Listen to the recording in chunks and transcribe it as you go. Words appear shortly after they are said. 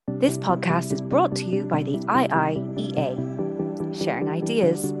This podcast is brought to you by the IIEA, sharing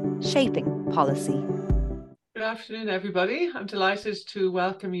ideas, shaping policy. Good afternoon, everybody. I'm delighted to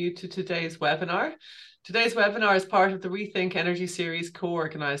welcome you to today's webinar. Today's webinar is part of the Rethink Energy series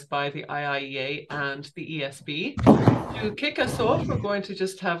co-organised by the IIEA and the ESB. To kick us off, we're going to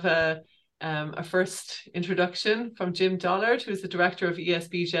just have a first introduction from Jim Dollard, who's the Director of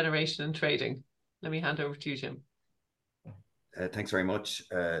ESB Generation and Trading. Let me hand over to you, Jim. Thanks very much,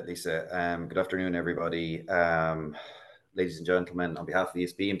 Lisa. Good afternoon, everybody. Ladies and gentlemen, on behalf of the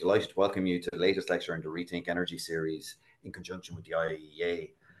ESB, I'm delighted to welcome you to the latest lecture in the Rethink Energy series in conjunction with the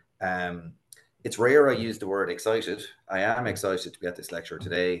IIEA. It's rare I use the word excited. I am excited to be at this lecture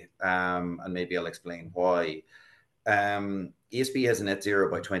today, and maybe I'll explain why. ESB has a net zero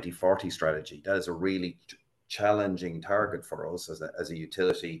by 2040 strategy. That is a really challenging target for us as a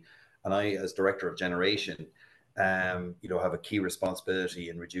utility. And I, as Director of Generation, have a key responsibility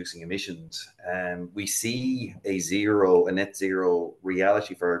in reducing emissions. We see a net zero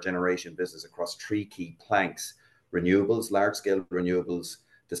reality for our generation business across three key planks: renewables, large scale renewables,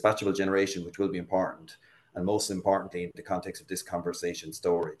 dispatchable generation, which will be important, and most importantly, in the context of this conversation,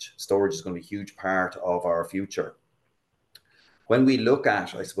 storage. Storage is going to be a huge part of our future. When we look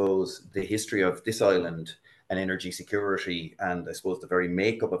at, I suppose, the history of this island and energy security, and I suppose the very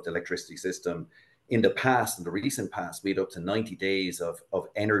makeup of the electricity system, in the past, in the recent past, we had up to 90 days of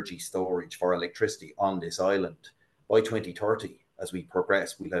energy storage for electricity on this island. By 2030, as we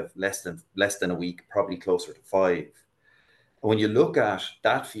progress, we'll have less than a week, probably closer to 5. And when you look at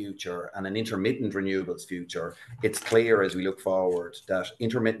that future and an intermittent renewables future, it's clear as we look forward that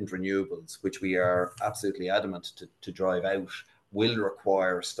intermittent renewables, which we are absolutely adamant to drive out, will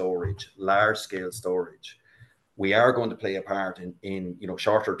require storage, large-scale storage. We are going to play a part in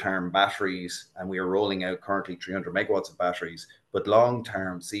shorter-term batteries, and we are rolling out currently 300 megawatts of batteries, but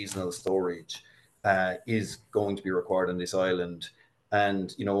long-term seasonal storage is going to be required on this island.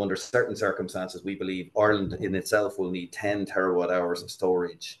 And, under certain circumstances, we believe Ireland in itself will need 10 terawatt hours of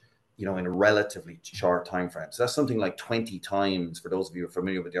storage, in a relatively short time frame. So that's something like 20 times, for those of you who are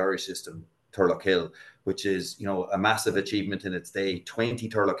familiar with the Irish system, Turlough Hill, which is, a massive achievement in its day, 20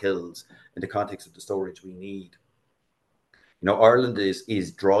 Turlough Hills in the context of the storage we need. Ireland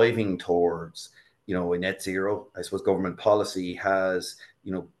is driving towards, a net zero. I suppose government policy has,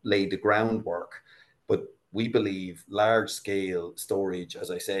 laid the groundwork, but we believe large scale storage,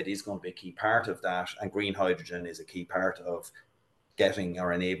 as I said, is going to be a key part of that. And green hydrogen is a key part of getting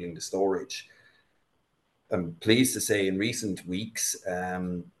or enabling the storage. I'm pleased to say in recent weeks,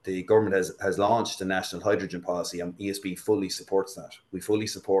 the government has launched a national hydrogen policy, and ESB fully supports that. We fully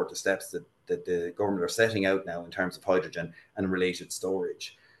support the steps that the government are setting out now in terms of hydrogen and related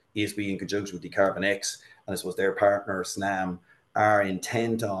storage. ESB, in conjunction with DecarbonX, and I suppose their partner, SNAM, are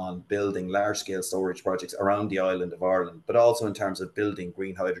intent on building large-scale storage projects around the island of Ireland, but also in terms of building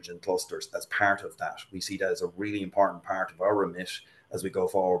green hydrogen clusters as part of that. We see that as a really important part of our remit as we go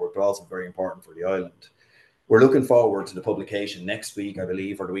forward, but also very important for the island. We're looking forward to the publication next week, I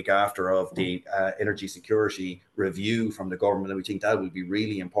believe, or the week after, of the energy security review from the government. And we think that will be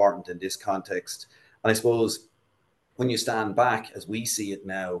really important in this context. And I suppose when you stand back, as we see it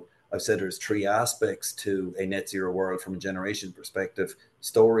now, I've said there's 3 aspects to a net zero world from a generation perspective: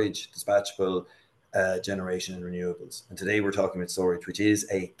 storage, dispatchable generation, and renewables. And today we're talking about storage, which is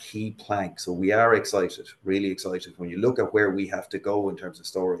a key plank. So we are excited, really excited, when you look at where we have to go in terms of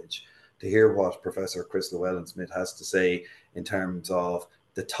storage, to hear what Professor Chris Llewellyn Smith has to say in terms of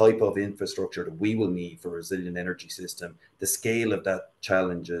the type of infrastructure that we will need for a resilient energy system, the scale of that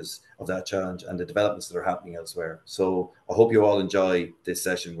challenge, and the developments that are happening elsewhere. So I hope you all enjoy this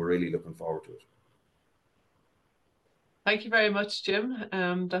session. We're really looking forward to it. Thank you very much, Jim.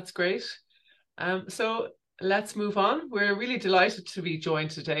 That's great. So let's move on. We're really delighted to be joined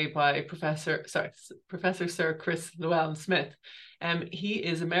today by Professor Sir Chris Llewellyn Smith. He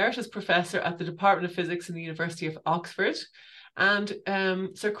is Emeritus Professor at the Department of Physics in the University of Oxford. And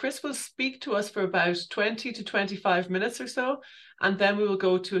Sir Chris will speak to us for about 20 to 25 minutes or so, and then we will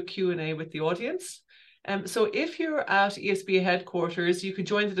go to a Q&A with the audience. So if you're at ESB headquarters, you can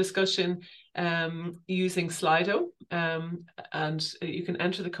join the discussion using Slido, and you can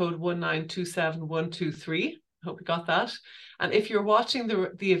enter the code 1927123. Hope you got that. And if you're watching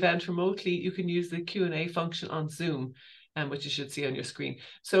the event remotely, you can use the Q&A function on Zoom, which you should see on your screen.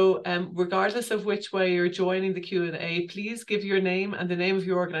 So regardless of which way you're joining the Q&A, please give your name and the name of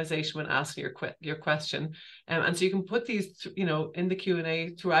your organization when asking your question. And so you can put these, in the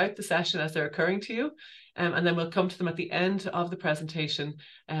Q&A throughout the session as they're occurring to you. And then we'll come to them at the end of the presentation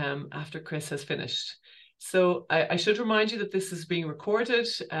after Chris has finished. So I should remind you that this is being recorded,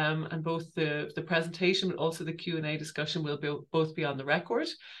 and both the presentation but also the Q&A discussion will both be on the record.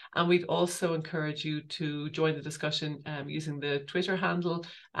 And we'd also encourage you to join the discussion using the Twitter handle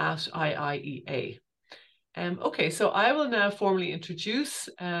at IIEA. Okay, so I will now formally introduce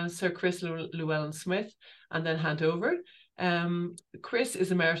Sir Chris Llewellyn Smith and then hand over. Chris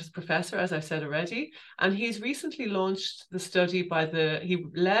is Emeritus Professor, as I've said already, and he's recently launched the study he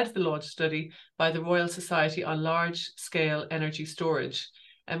led the launch study by the Royal Society on Large-Scale Energy Storage.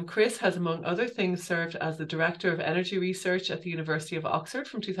 Chris has, among other things, served as the Director of Energy Research at the University of Oxford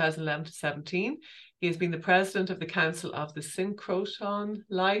from 2011 to 2017. He has been the President of the Council of the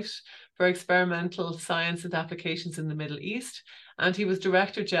Synchrotron-light for Experimental Science and Applications in the Middle East, and he was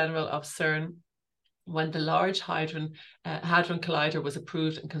Director General of CERN when the Large Hadron Collider was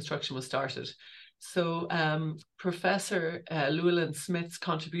approved and construction was started. So Professor Llewellyn Smith's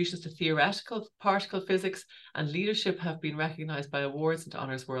contributions to theoretical particle physics and leadership have been recognized by awards and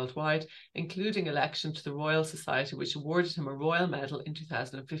honors worldwide, including election to the Royal Society, which awarded him a Royal Medal in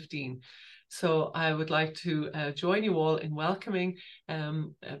 2015. So I would like to join you all in welcoming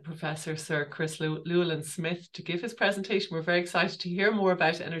Professor Sir Chris Llewellyn Smith to give his presentation. We're very excited to hear more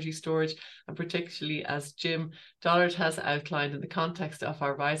about energy storage, and particularly as Jim Dollard has outlined in the context of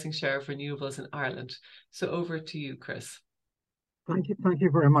our rising share of renewables in Ireland. So over to you, Chris. Thank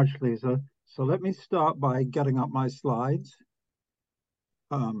you very much, Lisa. So let me start by getting up my slides.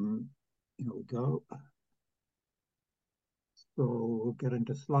 Here we go. So we'll get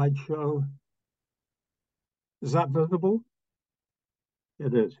into slideshow. Is that visible?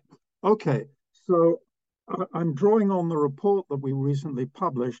 It is. Okay, so I'm drawing on the report that we recently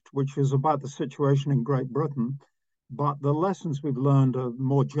published, which is about the situation in Great Britain, but the lessons we've learned are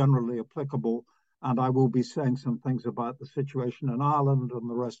more generally applicable, and I will be saying some things about the situation in Ireland and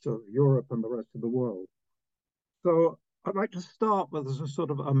the rest of Europe and the rest of the world. So I'd like to start with a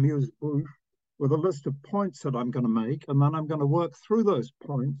sort of amuse-bouche with a list of points that I'm going to make, and then I'm going to work through those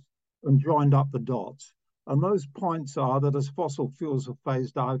points and join up the dots. And those points are that as fossil fuels are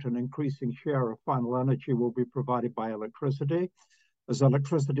phased out, an increasing share of final energy will be provided by electricity. As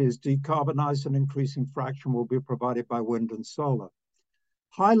electricity is decarbonized, an increasing fraction will be provided by wind and solar.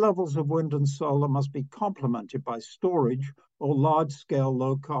 High levels of wind and solar must be complemented by storage or large-scale,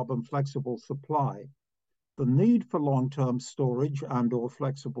 low-carbon flexible supply. The need for long-term storage and/or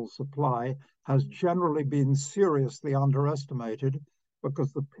flexible supply has generally been seriously underestimated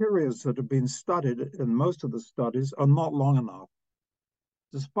because the periods that have been studied in most of the studies are not long enough.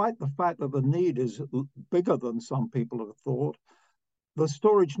 Despite the fact that the need is bigger than some people have thought, the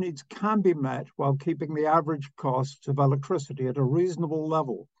storage needs can be met while keeping the average costs of electricity at a reasonable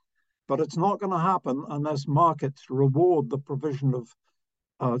level. But it's not going to happen unless markets reward the provision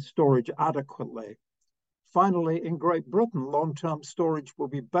of storage adequately. Finally, in Great Britain, long-term storage will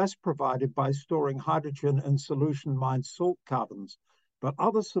be best provided by storing hydrogen in solution-mined salt caverns. But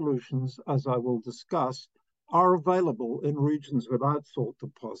other solutions, as I will discuss, are available in regions without salt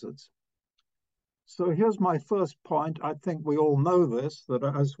deposits. So here's my first point. I think we all know this, that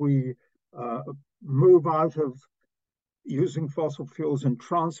as we move out of using fossil fuels in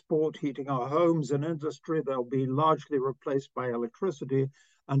transport, heating our homes and industry, they'll be largely replaced by electricity.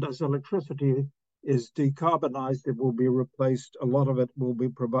 And as electricity is decarbonized, it will be replaced. A lot of it will be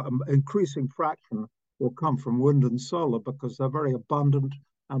increasing fraction will come from wind and solar because they're very abundant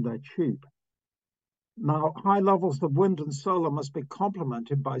and they're cheap. Now, high levels of wind and solar must be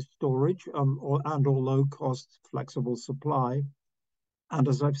complemented by storage or low-cost flexible supply. And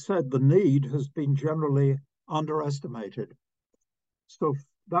as I've said, the need has been generally underestimated. So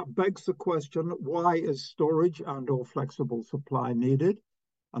that begs the question, why is storage and/or flexible supply needed?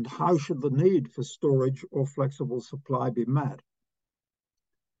 And how should the need for storage or flexible supply be met?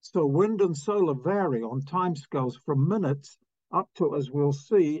 So wind and solar vary on timescales from minutes up to, as we'll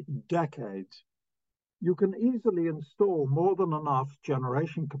see, decades. You can easily install more than enough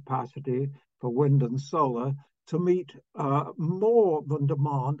generation capacity for wind and solar to meet more than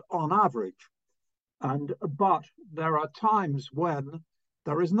demand on average. But there are times when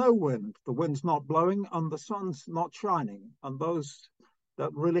there is no wind. The wind's not blowing and the sun's not shining, and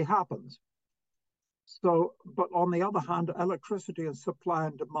that really happens. So, but on the other hand, electricity and supply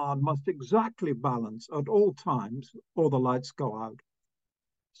and demand must exactly balance at all times or the lights go out.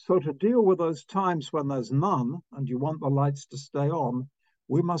 So to deal with those times when there's none and you want the lights to stay on,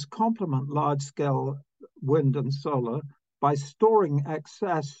 we must complement large-scale wind and solar by storing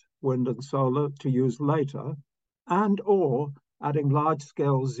excess wind and solar to use later and/or adding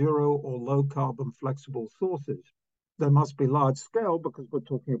large-scale zero or low-carbon flexible sources. There must be large scale because we're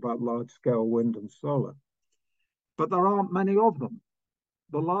talking about large scale wind and solar. but there aren't many of them.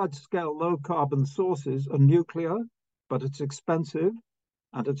 The large-scale low-carbon sources are nuclear, but it's expensive,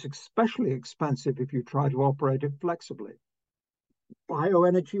 and it's especially expensive if you try to operate it flexibly.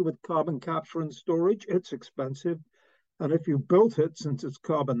 Bioenergy with carbon capture and storage, it's expensive, and if you built it, since it's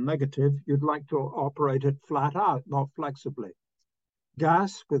carbon negative, you'd like to operate it flat out, not flexibly.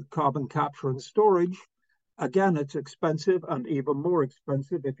 Gas with carbon capture and storage, again, it's expensive and even more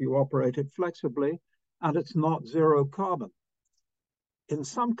expensive if you operate it flexibly, and it's not zero carbon. In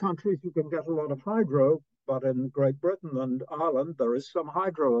some countries, you can get a lot of hydro, but in Great Britain and Ireland, there is some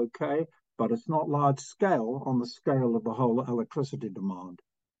hydro, okay, but it's not large scale on the scale of the whole electricity demand.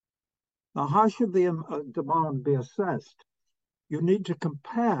 Now, how should the demand be assessed? You need to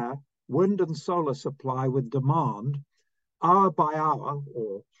compare wind and solar supply with demand, hour by hour,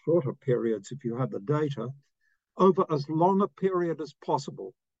 or shorter periods if you have the data, over as long a period as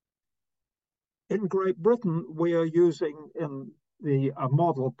possible. In Great Britain, we are using a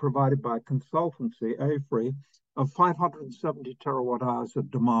model provided by consultancy, AFRI, of 570 terawatt hours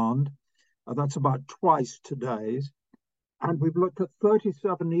of demand. That's about twice today's. And we've looked at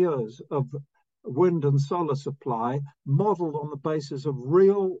 37 years of wind and solar supply modeled on the basis of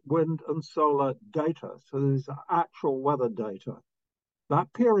real wind and solar data. So these are actual weather data.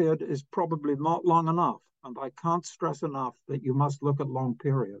 That period is probably not long enough, and I can't stress enough that you must look at long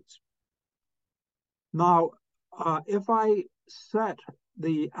periods. Now, if I set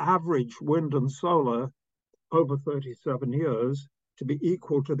the average wind and solar over 37 years to be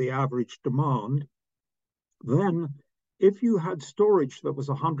equal to the average demand, then if you had storage that was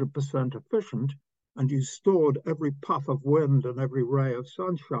 100% efficient and you stored every puff of wind and every ray of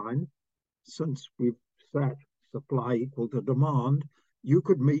sunshine, since we've set supply equal to demand, you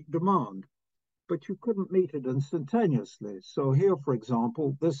could meet demand, but you couldn't meet it instantaneously. So here, for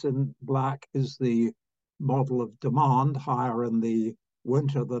example, this in black is the model of demand, higher in the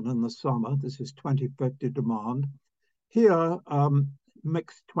winter than in the summer. This is 2050 demand. Here,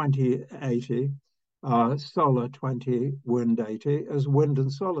 mixed 2080, solar 20, wind 80, as wind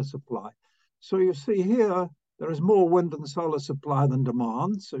and solar supply. So you see here, there is more wind and solar supply than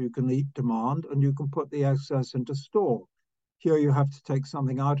demand, so you can eat demand, and you can put the excess into store. Here you have to take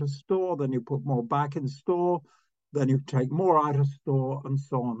something out of store, then you put more back in store, then you take more out of store, and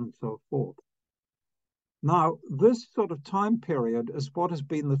so on and so forth. Now, this sort of time period is what has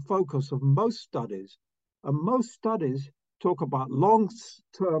been the focus of most studies. And most studies talk about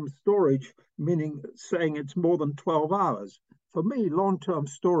long-term storage, meaning saying it's more than 12 hours. For me, long-term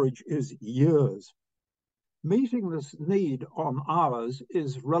storage is years. Meeting this need on hours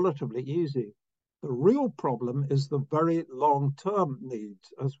is relatively easy. The real problem is the very long-term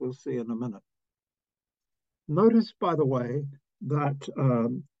needs, as we'll see in a minute. Notice, by the way, that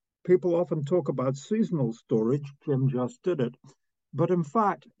people often talk about seasonal storage. Jim just did it. But in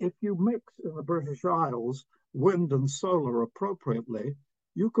fact, if you mix in the British Isles wind and solar appropriately,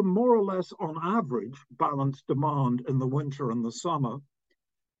 you can more or less, on average, balance demand in the winter and the summer,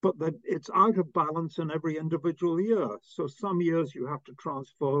 but that it's out of balance in every individual year. So some years you have to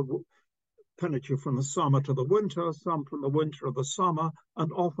transfer energy from the summer to the winter, some from the winter to the summer,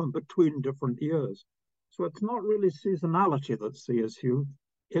 and often between different years. So it's not really seasonality that's the issue,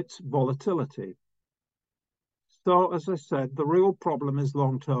 it's volatility. So as I said, the real problem is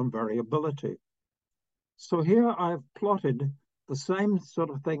long-term variability. So here I've plotted the same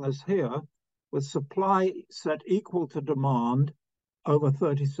sort of thing as here, with supply set equal to demand over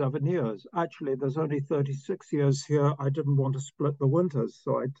 37 years. Actually, there's only 36 years here. I didn't want to split the winters,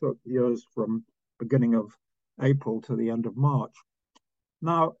 so I took years from beginning of April to the end of March.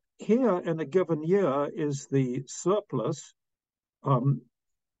 Now, here in a given year is the surplus,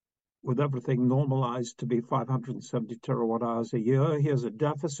 with everything normalized to be 570 terawatt hours a year. Here's a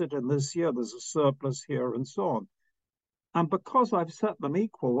deficit in this year, there's a surplus here, and so on. And because I've set them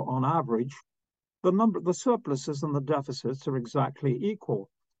equal on average, the surpluses and the deficits are exactly equal.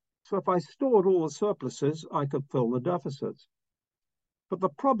 So if I stored all the surpluses, I could fill the deficits. But the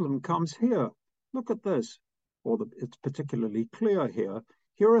problem comes here. Look at this, it's particularly clear here.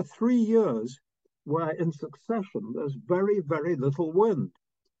 Here are 3 years where in succession there's very, very little wind.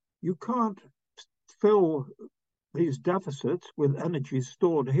 You can't fill these deficits with energy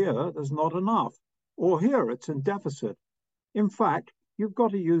stored here. There's not enough. Or here, it's in deficit. In fact, you've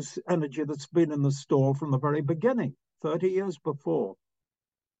got to use energy that's been in the store from the very beginning, 30 years before.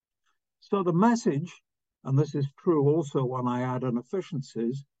 So the message, and this is true also when I add in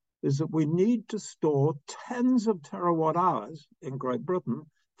efficiencies, is that we need to store tens of terawatt hours in Great Britain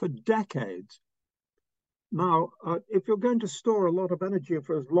for decades. Now, if you're going to store a lot of energy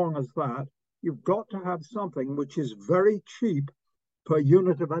for as long as that, you've got to have something which is very cheap per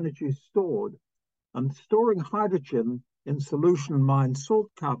unit of energy stored. And storing hydrogen in solution mined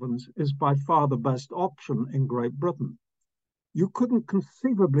salt caverns is by far the best option in Great Britain. You couldn't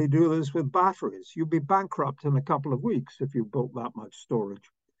conceivably do this with batteries. You'd be bankrupt in a couple of weeks if you built that much storage.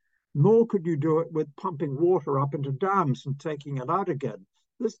 Nor could you do it with pumping water up into dams and taking it out again.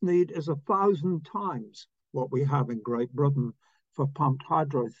 This need is 1,000 times what we have in Great Britain for pumped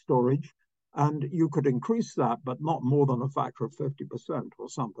hydro storage, and you could increase that, but not more than a factor of 50% or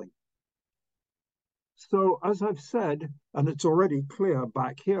something. So as I've said, and it's already clear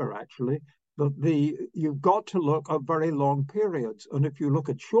back here actually, that you've got to look at very long periods. And if you look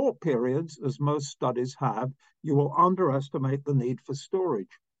at short periods, as most studies have, you will underestimate the need for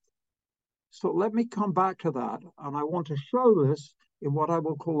storage. So let me come back to that. And I want to show this in what I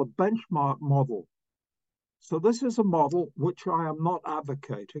will call a benchmark model. So this is a model which I am not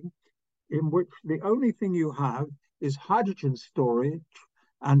advocating, in which the only thing you have is hydrogen storage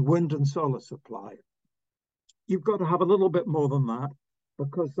and wind and solar supply. You've got to have a little bit more than that,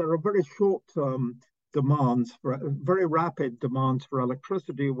 because there are very short-term demands, very rapid demands for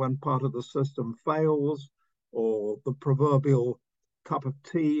electricity when part of the system fails, or the proverbial cup of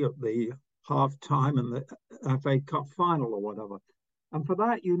tea at the half-time in the FA Cup final or whatever. And for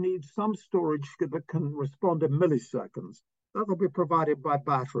that, you need some storage that can respond in milliseconds. That will be provided by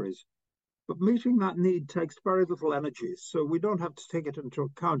batteries. But meeting that need takes very little energy, so we don't have to take it into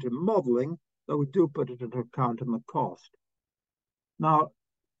account in modeling, though we do put it into account in the cost. Now,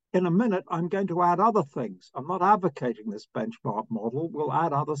 in a minute, I'm going to add other things. I'm not advocating this benchmark model. We'll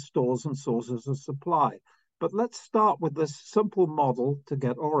add other stores and sources of supply. But let's start with this simple model to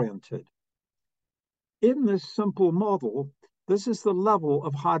get oriented. In this simple model, this is the level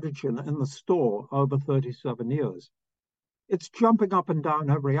of hydrogen in the store over 37 years. It's jumping up and down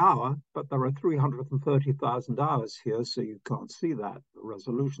every hour, but there are 330,000 hours here, so you can't see that. The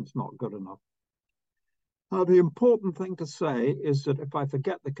resolution's not good enough. Now, the important thing to say is that if I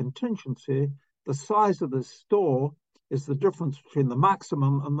forget the contingency, the size of this store is the difference between the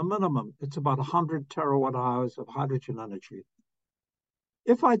maximum and the minimum. It's about 100 terawatt hours of hydrogen energy.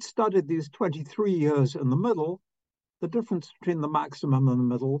 If I'd studied these 23 years in the middle, the difference between the maximum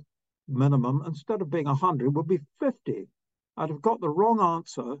and the minimum, instead of being 100, would be 50. I'd have got the wrong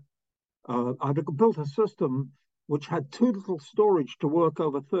answer. I'd have built a system which had too little storage to work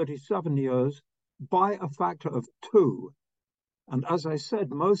over 37 years by a factor of 2. And as I said,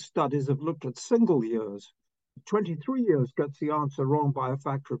 most studies have looked at single years. 23 years gets the answer wrong by a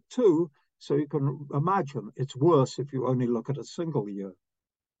factor of 2, so you can imagine it's worse if you only look at a single year.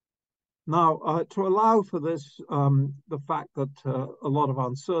 Now, to allow for this, the fact that a lot of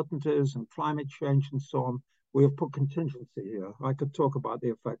uncertainties and climate change and so on, we have put contingency here. I could talk about the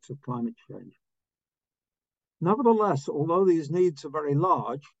effects of climate change. Nevertheless, although these needs are very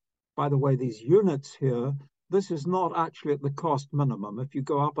large, by the way, these units here, this is not actually at the cost minimum. If you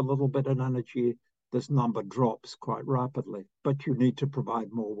go up a little bit in energy, this number drops quite rapidly, but you need to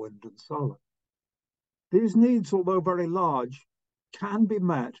provide more wind and solar. These needs, although very large, can be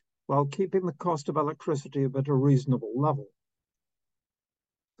met while keeping the cost of electricity at a reasonable level.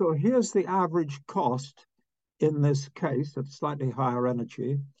 So here's the average cost in this case at slightly higher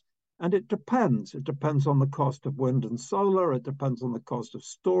energy. And it depends. It depends on the cost of wind and solar. It depends on the cost of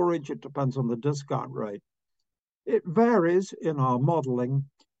storage. It depends on the discount rate. It varies in our modeling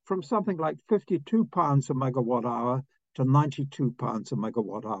from something like £52 a megawatt hour to £92 a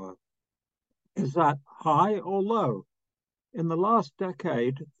megawatt hour. Is that high or low? In the last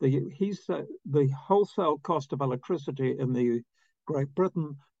decade, the wholesale cost of electricity in the Great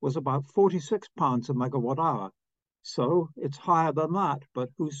Britain was about £46 a megawatt hour. So it's higher than that, but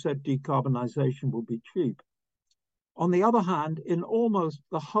who said decarbonization will be cheap? On the other hand, in almost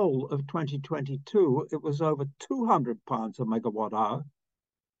the whole of 2022, it was over £200 a megawatt hour.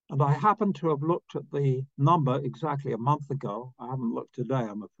 And I happen to have looked at the number exactly a month ago. I haven't looked today,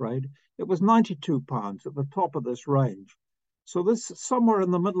 I'm afraid. It was £92 at the top of this range. So this somewhere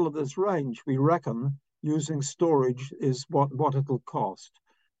in the middle of this range, we reckon, using storage is what it'll cost.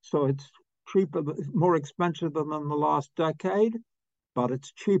 So it's cheaper, more expensive than in the last decade, but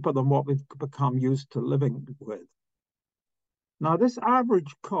it's cheaper than what we've become used to living with. Now, this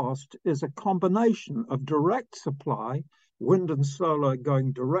average cost is a combination of direct supply, wind and solar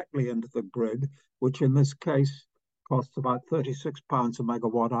going directly into the grid, which in this case costs about £36 a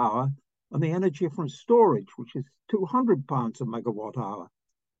megawatt hour, and the energy from storage, which is £200 a megawatt hour.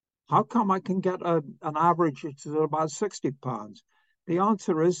 How come I can get an average which is about £60? The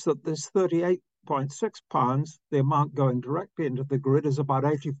answer is that this £38 0.6 pounds, the amount going directly into the grid is about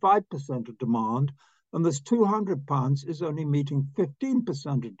 85% of demand, and this 200 pounds is only meeting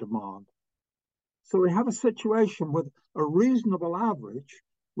 15% of demand. So we have a situation with a reasonable average,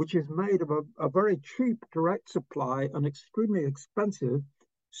 which is made of a very cheap direct supply and extremely expensive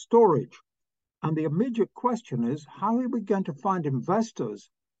storage. And the immediate question is, how are we going to find investors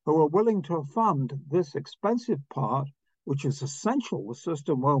who are willing to fund this expensive part, which is essential? The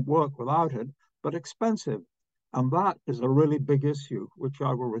system won't work without it, but expensive. And that is a really big issue, which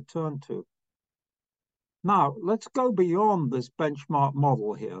I will return to. Now, let's go beyond this benchmark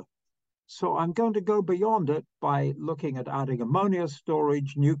model here. So I'm going to go beyond it by looking at adding ammonia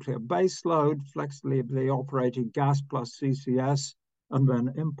storage, nuclear baseload, flexibly operating gas plus CCS, and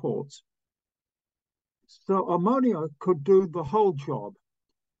then imports. So ammonia could do the whole job.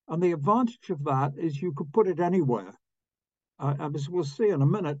 And the advantage of that is you could put it anywhere. As we'll see in a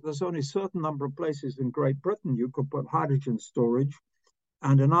minute, there's only a certain number of places in Great Britain you could put hydrogen storage.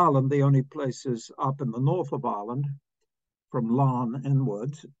 And in Ireland, the only place is up in the north of Ireland, from Larne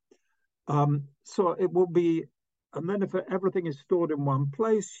inwards. So it will be, and then if everything is stored in one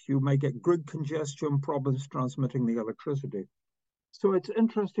place, you may get grid congestion, problems transmitting the electricity. So it's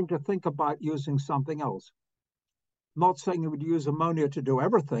interesting to think about using something else. Not saying you would use ammonia to do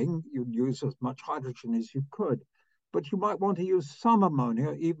everything, you'd use as much hydrogen as you could, but you might want to use some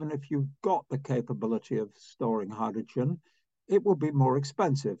ammonia, even if you've got the capability of storing hydrogen. It will be more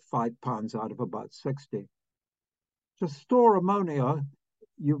expensive, £5 out of about 60. To store ammonia,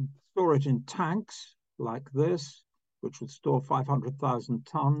 you store it in tanks like this, which would store 500,000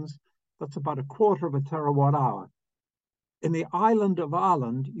 tons. That's about a quarter of a terawatt hour. In the island of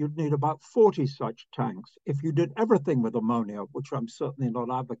Ireland, you'd need about 40 such tanks. If you did everything with ammonia, which I'm certainly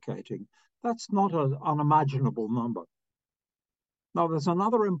not advocating, that's not an unimaginable number. Now, there's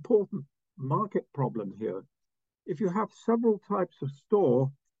another important market problem here. If you have several types of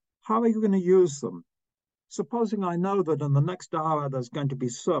store, how are you going to use them? Supposing I know that in the next hour there's going to be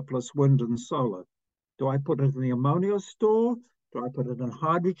surplus wind and solar. Do I put it in the ammonia store? Do I put it in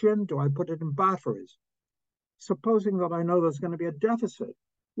hydrogen? Do I put it in batteries? Supposing that I know there's going to be a deficit,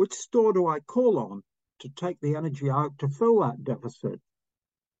 which store do I call on to take the energy out to fill that deficit?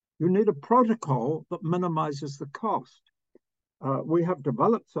 You need a protocol that minimizes the cost. We have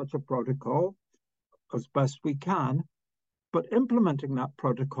developed such a protocol as best we can, but implementing that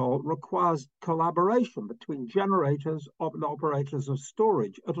protocol requires collaboration between generators and operators of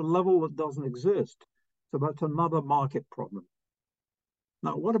storage at a level that doesn't exist. So that's another market problem.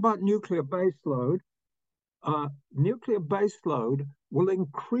 Now, what about nuclear baseload? Nuclear baseload will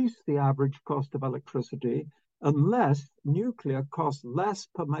increase the average cost of electricity unless nuclear costs less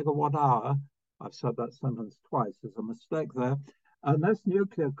per megawatt hour. I've said that sentence twice, there's a mistake there. Unless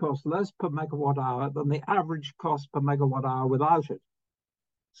nuclear costs less per megawatt hour than the average cost per megawatt hour without it.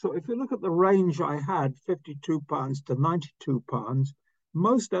 So if you look at the range I had, £52 to £92,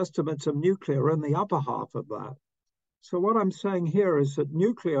 most estimates of nuclear are in the upper half of that. So what I'm saying here is that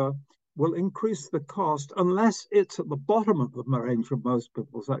nuclear will increase the cost unless it's at the bottom of the range of most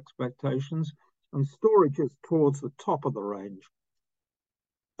people's expectations, and storage is towards the top of the range.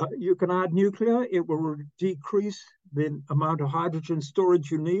 You can add nuclear, it will decrease the amount of hydrogen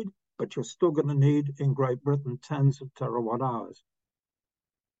storage you need, but you're still going to need, in Great Britain, tens of terawatt hours.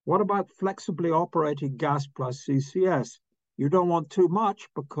 What about flexibly operating gas plus CCS? You don't want too much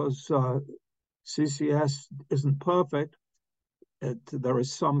because CCS isn't perfect. There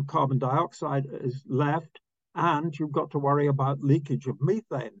is some carbon dioxide is left, and you've got to worry about leakage of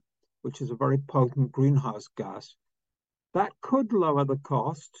methane, which is a very potent greenhouse gas. That could lower the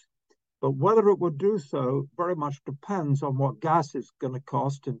cost, but whether it would do so very much depends on what gas is going to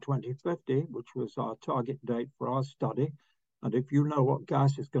cost in 2050, which was our target date for our study. And if you know what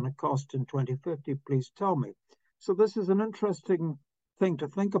gas is going to cost in 2050, please tell me. So this is an interesting thing to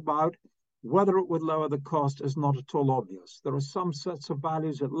think about. Whether it would lower the cost is not at all obvious. There are some sets of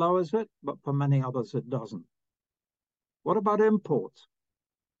values it lowers it, but for many others it doesn't. What about imports?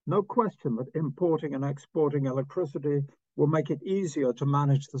 No question that importing and exporting electricity will make it easier to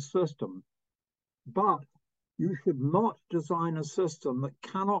manage the system. But you should not design a system that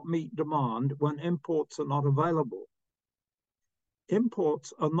cannot meet demand when imports are not available.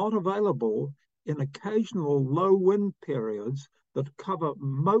 Imports are not available in occasional low wind periods that cover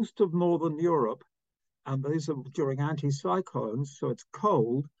most of Northern Europe, and these are during anticyclones, so it's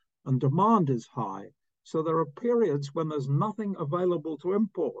cold and demand is high. So there are periods when there's nothing available to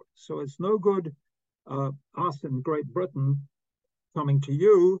import. So it's no good us in Great Britain coming to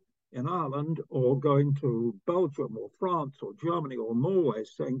you in Ireland or going to Belgium or France or Germany or Norway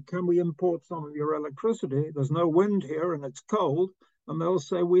saying, can we import some of your electricity? There's no wind here and it's cold. And they'll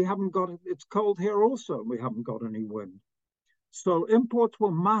say, we haven't got it. It's cold here also, and we haven't got any wind. So imports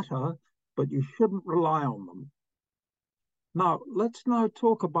will matter, but you shouldn't rely on them. Now, let's now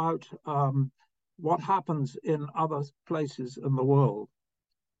talk about what happens in other places in the world.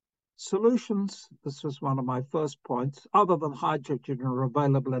 Solutions, this was one of my first points, other than hydrogen are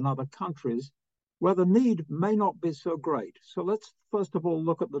available in other countries where the need may not be so great. So let's first of all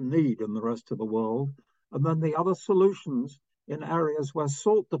look at the need in the rest of the world, and then the other solutions in areas where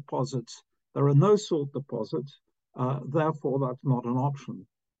salt deposits, there are no salt deposits, therefore that's not an option.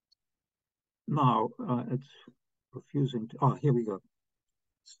 Now, it's refusing to, here we go.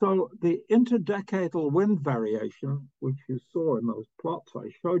 So the interdecadal wind variation, which you saw in those plots I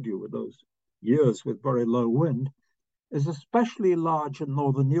showed you with those years with very low wind, is especially large in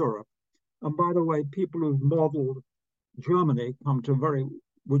Northern Europe. And by the way, people who've modeled Germany come to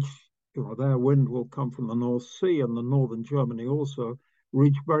which, you know, their wind will come from the North Sea, and the Northern Germany also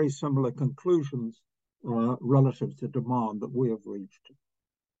reach very similar conclusions relative to demand that we have reached.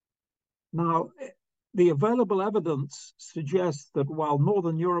 Now, the available evidence suggests that while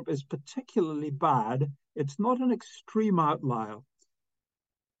Northern Europe is particularly bad, it's not an extreme outlier,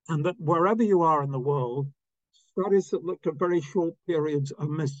 and that wherever you are in the world, studies that looked at very short periods are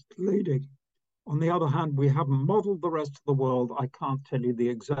misleading. On the other hand, we haven't modeled the rest of the world. I can't tell you the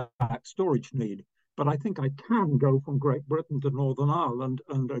exact storage need, but I think I can go from Great Britain to Northern Ireland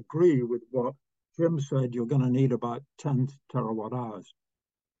and agree with what Jim said. You're going to need about 10 terawatt hours.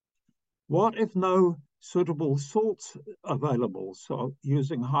 What if no suitable salts available? So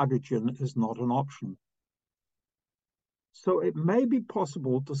using hydrogen is not an option. So it may be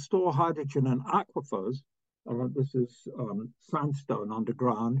possible to store hydrogen in aquifers, this is sandstone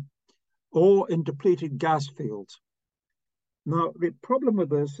underground, or in depleted gas fields. Now, the problem with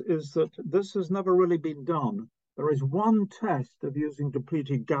this is that this has never really been done. There is one test of using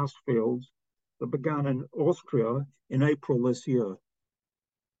depleted gas fields that began in Austria in April this year.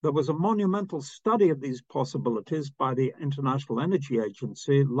 There was a monumental study of these possibilities by the International Energy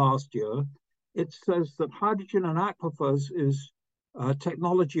Agency last year. It says that hydrogen in aquifers is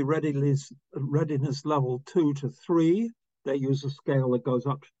technology readiness level 2 to 3. They use a scale that goes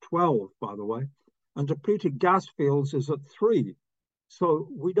up to 12, by the way. And depleted gas fields is at 3. So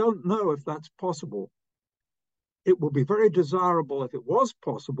we don't know if that's possible. It would be very desirable if it was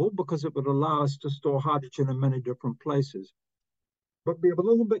possible, because it would allow us to store hydrogen in many different places. But be a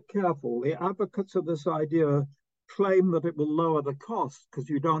little bit careful. The advocates of this idea claim that it will lower the cost because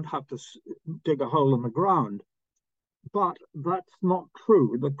you don't have to dig a hole in the ground. But that's not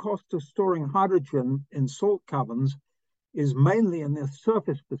true. The cost of storing hydrogen in salt caverns is mainly in the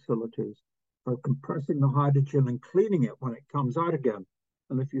surface facilities for compressing the hydrogen and cleaning it when it comes out again.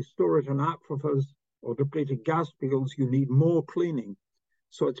 And if you store it in aquifers or depleted gas fields, you need more cleaning.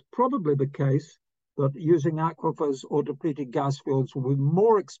 So it's probably the case that using aquifers or depleted gas fields will be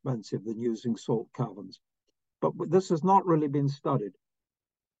more expensive than using salt caverns. But this has not really been studied.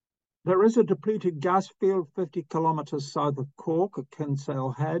 There is a depleted gas field 50 kilometers south of Cork at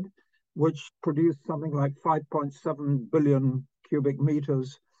Kinsale Head, which produced something like 5.7 billion cubic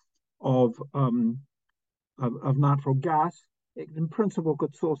meters of natural gas. It, in principle,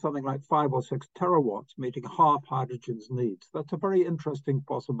 could store something like 5 or 6 terawatts, meeting half hydrogen's needs. That's a very interesting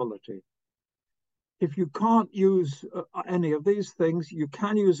possibility. If you can't use any of these things, you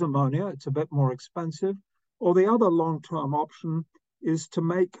can use ammonia. It's a bit more expensive. Or the other long-term option is to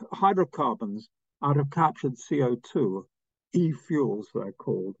make hydrocarbons out of captured CO2. E-fuels, they're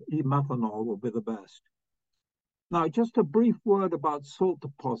called. E-methanol will be the best. Now, just a brief word about salt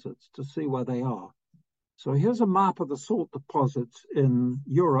deposits to see where they are. So here's a map of the salt deposits in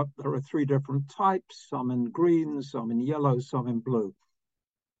Europe. There are 3 different types, some in green, some in yellow, some in blue.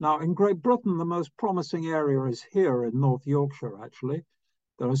 Now, in Great Britain, the most promising area is here in North Yorkshire, actually.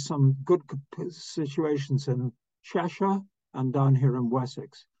 There are some good situations in Cheshire and down here in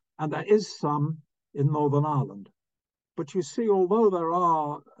Wessex. And there is some in Northern Ireland. But you see, although there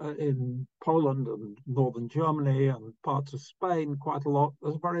are in Poland and Northern Germany and parts of Spain quite a lot,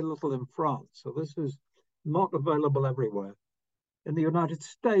 there's very little in France. So this is not available everywhere. In the United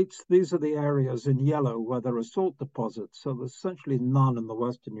States, these are the areas in yellow where there are salt deposits. So there's essentially none in the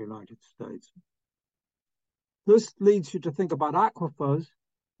Western United States. This leads you to think about aquifers,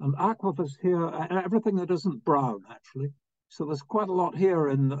 and aquifers here, everything that isn't brown, actually. So there's quite a lot here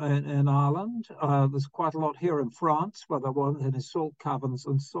in Ireland. There's quite a lot here in France, where there weren't any salt caverns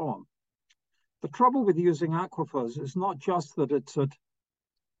and so on. The trouble with using aquifers is not just that it's at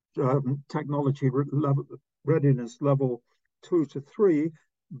technology readiness level 2 to 3.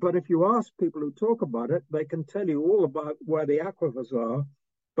 But if you ask people who talk about it, they can tell you all about where the aquifers are.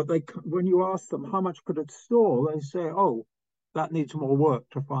 But when you ask them how much could it store, they say, oh, that needs more work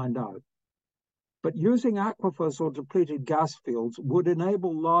to find out. But using aquifers or depleted gas fields would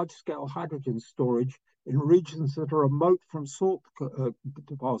enable large-scale hydrogen storage in regions that are remote from salt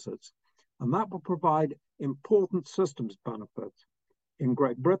deposits. And that will provide important systems benefits. In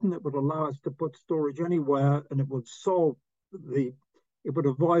Great Britain, it would allow us to put storage anywhere, and it would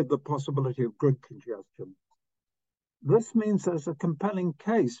avoid the possibility of grid congestion. This means there's a compelling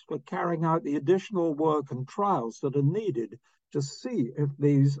case for carrying out the additional work and trials that are needed to see if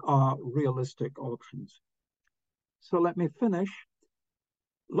these are realistic options. So let me finish.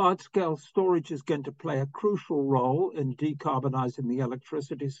 Large-scale storage is going to play a crucial role in decarbonizing the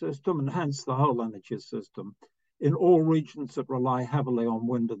electricity system and hence the whole energy system in all regions that rely heavily on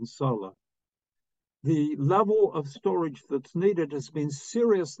wind and solar. The level of storage that's needed has been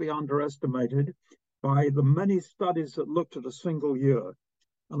seriously underestimated by the many studies that looked at a single year.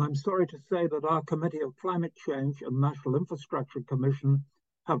 And I'm sorry to say that our Committee of Climate Change and National Infrastructure Commission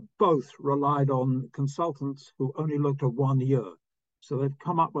have both relied on consultants who only looked at 1 year. So they've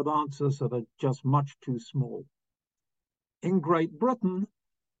come up with answers that are just much too small. In Great Britain,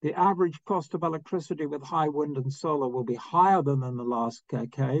 the average cost of electricity with high wind and solar will be higher than in the last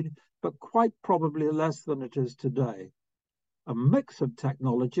decade, but quite probably less than it is today. A mix of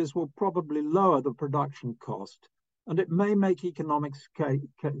technologies will probably lower the production cost, and it may make economic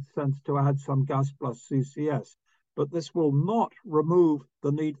sense to add some gas plus CCS, but this will not remove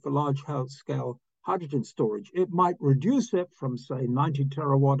the need for large-scale hydrogen storage. It might reduce it from, say, 90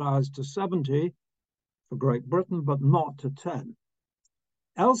 terawatt hours to 70 for Great Britain, but not to 10.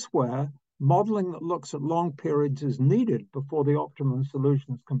 Elsewhere, modeling that looks at long periods is needed before the optimum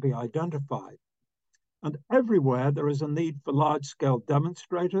solutions can be identified. And everywhere there is a need for large-scale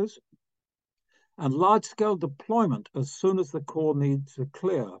demonstrators and large-scale deployment as soon as the core needs are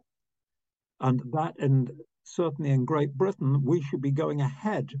clear. And that, certainly in Great Britain, we should be going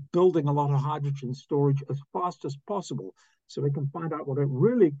ahead, building a lot of hydrogen storage as fast as possible so we can find out what it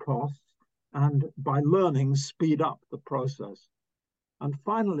really costs and by learning, speed up the process. And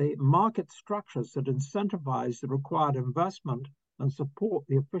finally, market structures that incentivize the required investment and support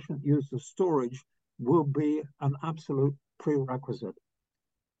the efficient use of storage will be an absolute prerequisite.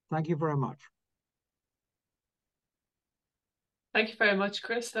 Thank you very much. Thank you very much,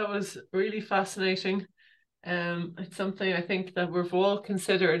 Chris. That was really fascinating. It's something I think that we've all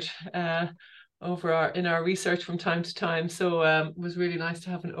considered in our research from time to time. So it was really nice to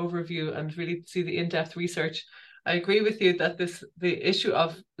have an overview and really see the in-depth research. I agree with you that the issue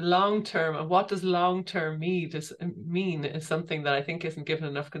of long-term and what does long-term mean is something that I think isn't given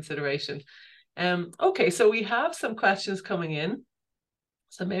enough consideration. Okay, so we have some questions coming in.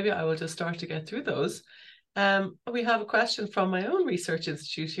 So maybe I will just start to get through those. We have a question from my own research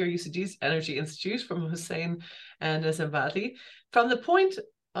institute here, UCD's Energy Institute, from Hussein and Nazambadi. From the point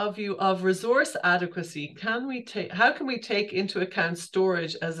of view of resource adequacy, how can we take into account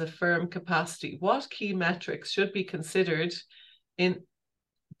storage as a firm capacity? What key metrics should be considered in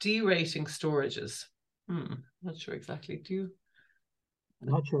derating storages? Not sure exactly. Do you? I'm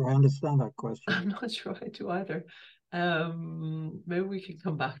not sure I understand that question. I'm not sure I do either. Maybe we can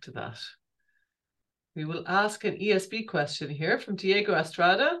come back to that. We will ask an ESB question here from Diego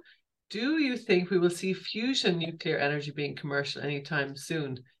Estrada. Do you think we will see fusion nuclear energy being commercial anytime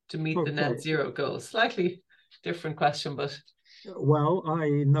soon to meet the net zero goals? Slightly different question, but... Well, I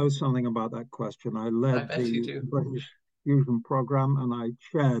know something about that question. I led the British fusion program and I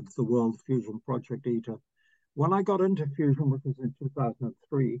chaired the World Fusion Project ITER. When I got into fusion, which was in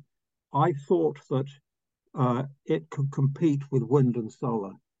 2003, I thought that it could compete with wind and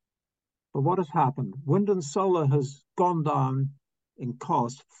solar. But what has happened? Wind and solar has gone down in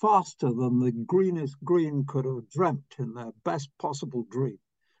cost faster than the greenest green could have dreamt in their best possible dream.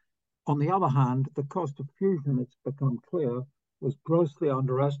 On the other hand, the cost of fusion, it's become clear, was grossly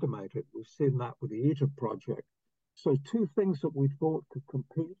underestimated. We've seen that with the ITER project. So two things that we thought could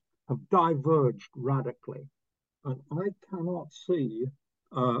compete have diverged radically. And I cannot see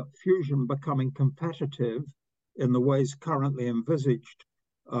fusion becoming competitive in the ways currently envisaged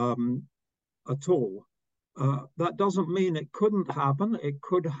at all. That doesn't mean it couldn't happen. It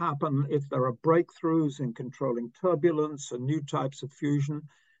could happen if there are breakthroughs in controlling turbulence and new types of fusion,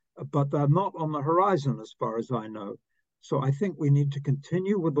 but they're not on the horizon as far as I know. So I think we need to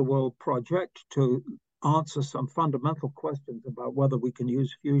continue with the World Project to answer some fundamental questions about whether we can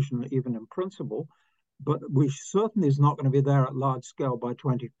use fusion even in principle. but we certainly is not going to be there at large scale by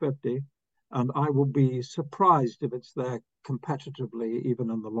 2050. And I will be surprised if it's there competitively, even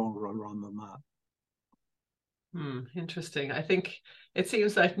in the longer run than that. Interesting. I think it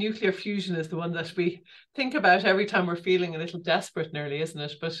seems like nuclear fusion is the one that we think about every time we're feeling a little desperate nearly, isn't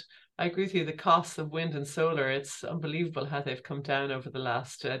it? But I agree with you, the costs of wind and solar, it's unbelievable how they've come down over the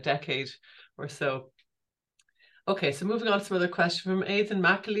last decade or so. Okay, so moving on to some other question from Aidan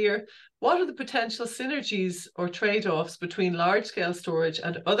McAleer. What are the potential synergies or trade-offs between large-scale storage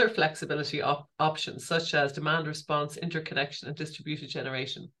and other flexibility options, such as demand response, interconnection, and distributed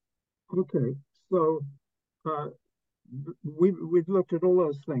generation? Okay, so we've looked at all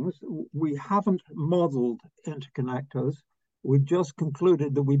those things. We haven't modeled interconnectors. We've just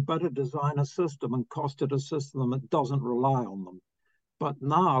concluded that we better design a system and costed a system that doesn't rely on them. But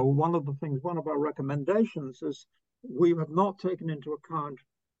now, one of our recommendations is we have not taken into account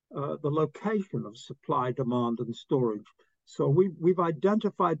the location of supply, demand, and storage. So we've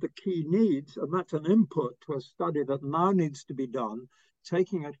identified the key needs, and that's an input to a study that now needs to be done,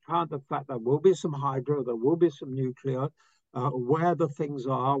 taking into account the fact there will be some hydro, there will be some nuclear, where the things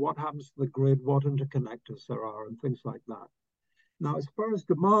are, what happens to the grid, what interconnectors there are, and things like that. Now, as far as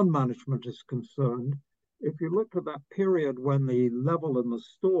demand management is concerned, if you look at that period when the level in the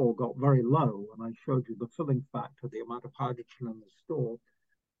store got very low, and I showed you the filling factor, the amount of hydrogen in the store,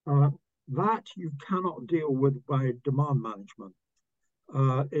 that you cannot deal with by demand management.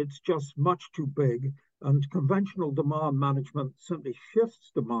 It's just much too big, and conventional demand management simply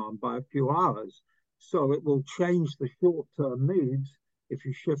shifts demand by a few hours. So it will change the short-term needs if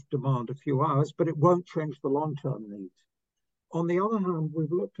you shift demand a few hours, but it won't change the long-term needs. On the other hand, we've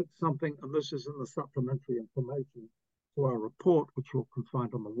looked at something, and this is in the supplementary information to our report, which you can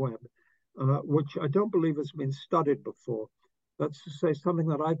find on the web, which I don't believe has been studied before. That's to say something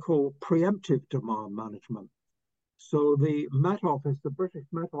that I call preemptive demand management. So the Met Office, the British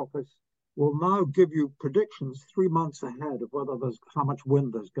Met Office, will now give you predictions 3 months ahead of how much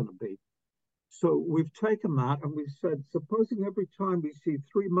wind there's going to be. So we've taken that and we've said, supposing every time we see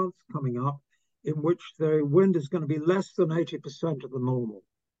 3 months coming up in which the wind is going to be less than 80% of the normal,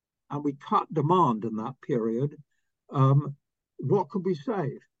 and we cut demand in that period, what could we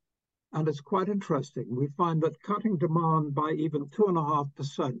save? And it's quite interesting. We find that cutting demand by even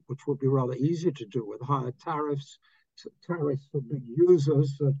 2.5%, which would be rather easy to do with higher tariffs for big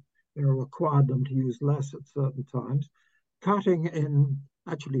users that required them to use less at certain times, cutting in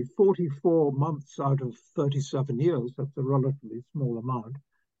actually 44 months out of 37 years, that's a relatively small amount,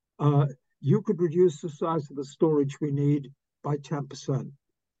 you could reduce the size of the storage we need by 10%.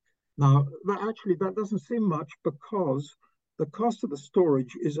 Now, that doesn't seem much because the cost of the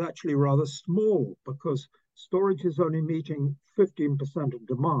storage is actually rather small, because storage is only meeting 15% of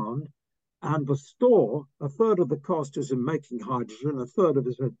demand, and the store, a third of the cost is in making hydrogen, a third of it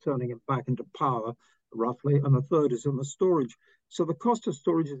is in turning it back into power, roughly, and a third is in the storage. So the cost of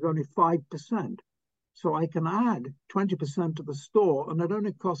storage is only 5%. So I can add 20% to the store, and it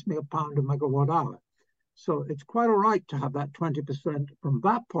only costs me £1 a megawatt hour. So it's quite all right to have that 20% from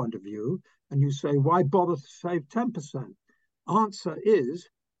that point of view. And you say, why bother to save 10%? Answer is,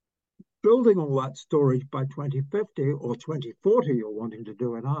 building all that storage by 2050 or 2040 you're wanting to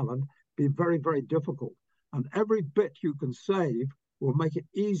do in Ireland be very, very difficult. And every bit you can save will make it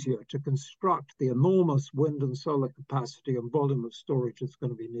easier to construct the enormous wind and solar capacity and volume of storage that's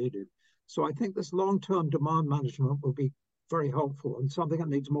going to be needed. So I think this long-term demand management will be very helpful and something that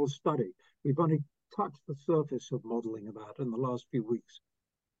needs more study. We've only touched the surface of modeling of that in the last few weeks.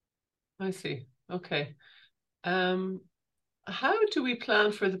 I see. Okay. How do we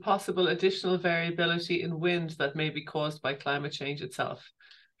plan for the possible additional variability in wind that may be caused by climate change itself?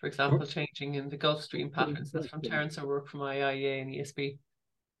 For example, changing in the Gulf Stream patterns. That's from Terence O'Rourke from IIEA and ESB.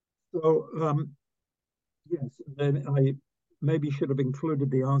 So, yes, then I maybe should have included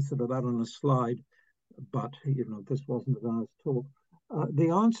the answer to that on a slide, but this wasn't an hour's talk. The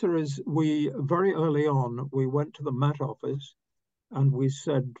answer is very early on, we went to the Met Office and we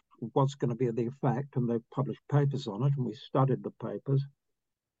said what's going to be the effect, and they've published papers on it, and we studied the papers.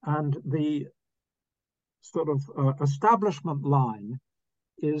 And the sort of establishment line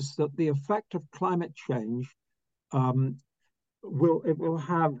is that the effect of climate change will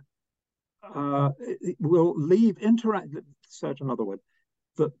leave said another way,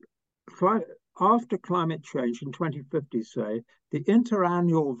 that after climate change in 2050, say, the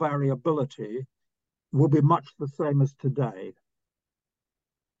interannual variability will be much the same as today.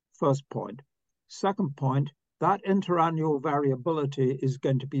 First point. Second point, that interannual variability is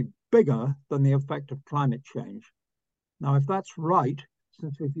going to be bigger than the effect of climate change. Now, if that's right,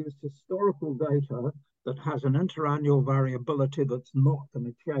 since we've used historical data that has an interannual variability that's not going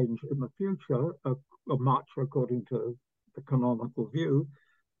to change in the future much according to the canonical view,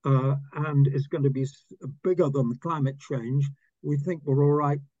 and is going to be bigger than climate change, we think we're all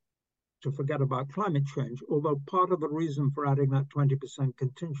right to forget about climate change, although part of the reason for adding that 20%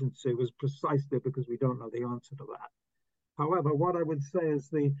 contingency was precisely because we don't know the answer to that. However, what I would say is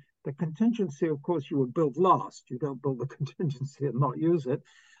the contingency, of course, you would build last. You don't build the contingency and not use it.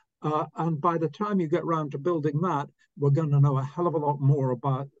 And by the time you get around to building that, we're going to know a hell of a lot more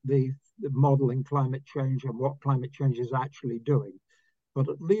about the modeling climate change and what climate change is actually doing. But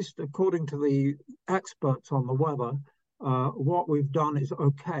at least according to the experts on the weather, what we've done is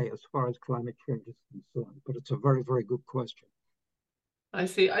okay as far as climate change is concerned. But it's a very, very good question. I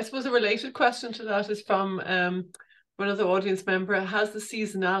see. I suppose a related question to that is from another audience member. Has the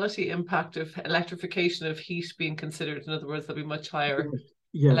seasonality impact of electrification of heat being considered? In other words, there'll be much higher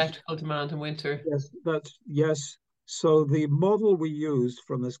electrical demand in winter. Yes. So the model we used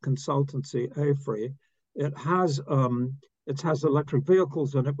from this consultancy, AFRI, it has electric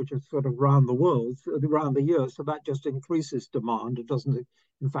vehicles in it, which is sort of around the world, around the year. So that just increases demand. It doesn't,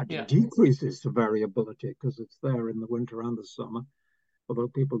 in fact, it decreases the variability because it's there in the winter and the summer, although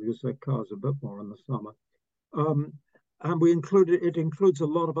people use their cars a bit more in the summer. And it includes a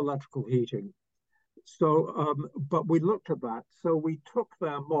lot of electrical heating. So, but we looked at that. So we took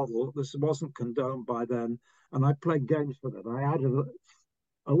their model. This wasn't condoned by then, and I played games with it. I added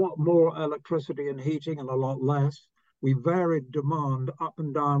a lot more electricity and heating and a lot less. We varied demand up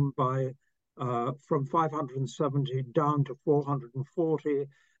and down by from 570 down to 440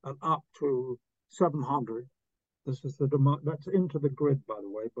 and up to 700. This is the demand. That's into the grid, by the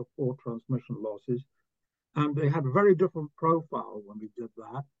way, before transmission losses. And they had a very different profile when we did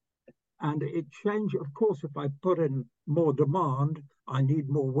that. And it changed, of course, if I put in more demand, I need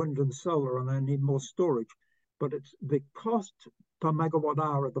more wind and solar and I need more storage. But it's the cost per megawatt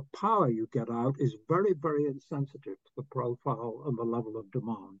hour of the power you get out is very, very insensitive to the profile and the level of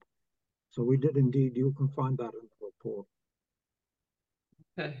demand. So we did indeed, you can find that in the report.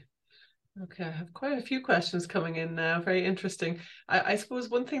 Okay, I have quite a few questions coming in now. Very interesting. I suppose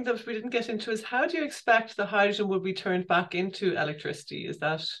one thing that we didn't get into is how do you expect the hydrogen will be turned back into electricity? Is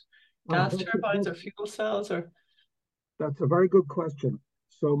that gas turbines or fuel cells? Or that's a very good question.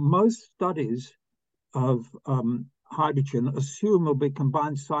 So most studies of hydrogen assume there'll be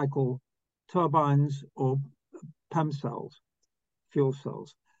combined cycle turbines or PEM cells, fuel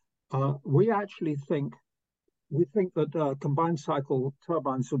cells. We actually think that combined cycle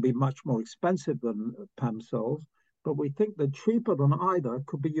turbines will be much more expensive than PEM cells, but we think that cheaper than either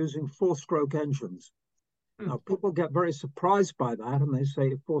could be using four-stroke engines. Now, people get very surprised by that, and they say,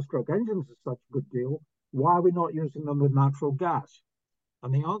 if four-stroke engines are such a good deal, why are we not using them with natural gas?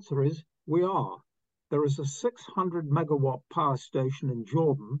 And the answer is, we are. There is a 600 megawatt power station in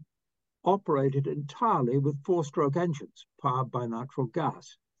Jordan operated entirely with four-stroke engines powered by natural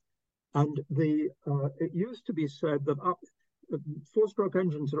gas. And it used to be said that four-stroke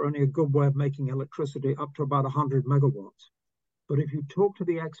engines are only a good way of making electricity up to about 100 megawatts. But if you talk to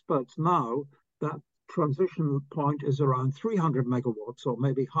the experts now, that transition point is around 300 megawatts or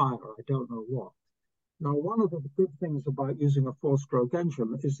maybe higher, I don't know what. Now, one of the good things about using a four-stroke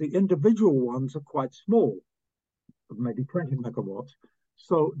engine is the individual ones are quite small, maybe 20 megawatts.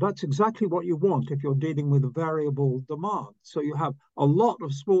 So that's exactly what you want if you're dealing with variable demand. So you have a lot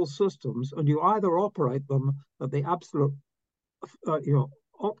of small systems and you either operate them at the absolute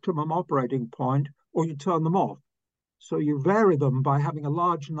optimum operating point or you turn them off. So you vary them by having a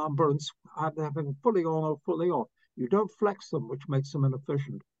large number and having fully on or fully off. You don't flex them, which makes them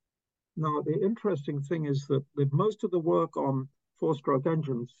inefficient. Now, the interesting thing is that most of the work on four-stroke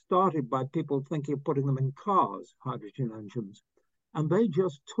engines started by people thinking of putting them in cars, hydrogen engines. And they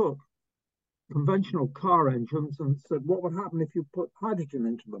just took conventional car engines and said, what would happen if you put hydrogen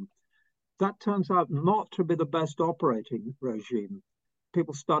into them? That turns out not to be the best operating regime.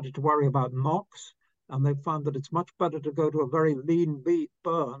 People started to worry about NOx, and they found that it's much better to go to a very lean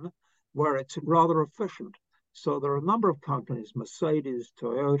burn where it's rather efficient. So there are a number of companies, Mercedes,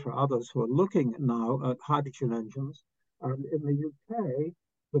 Toyota, others, who are looking now at hydrogen engines. And in the UK,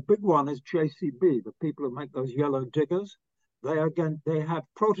 the big one is JCB, the people who make those yellow diggers. They have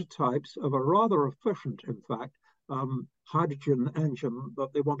prototypes of a rather efficient, in fact, hydrogen engine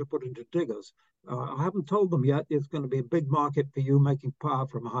that they want to put into diggers. I haven't told them yet. It's going to be a big market for you making power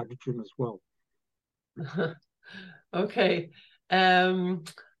from hydrogen as well. Okay.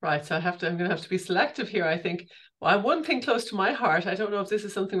 Right. So I'm going to have to be selective here, I think. Well, one thing close to my heart, I don't know if this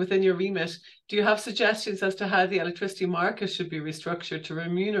is something within your remit. Do you have suggestions as to how the electricity market should be restructured to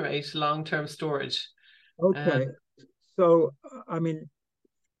remunerate long-term storage? Okay. So, I mean,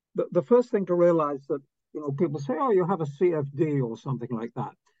 the first thing to realize that, people say, oh, you have a CFD or something like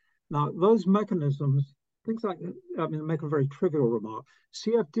that. Now, those mechanisms, things like, make a very trivial remark.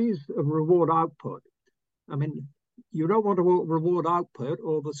 CFDs are reward output. I mean, you don't want to reward output,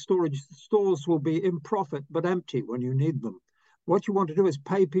 or the stores will be in profit but empty when you need them. What you want to do is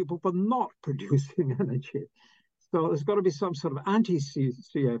pay people for not producing energy. So there's got to be some sort of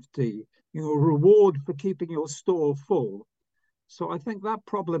anti-CFD, reward for keeping your store full. So I think that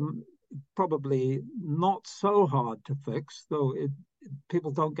problem probably not so hard to fix, though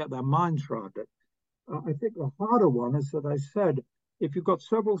people don't get their minds around it. I think the harder one is that I said, if you've got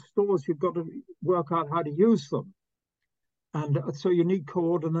several stores, you've got to work out how to use them. And so you need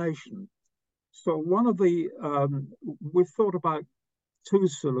coordination. So we've thought about two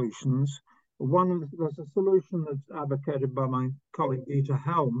solutions. One, there's a solution that's advocated by my colleague Dieter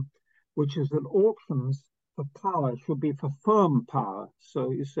Helm, which is that auctions for power should be for firm power.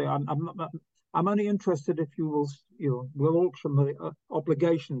 So you say, I'm only interested if you will auction the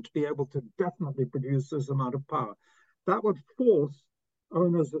obligation to be able to definitely produce this amount of power. That would force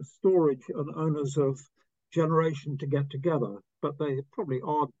owners of storage and owners of generation to get together, but they're probably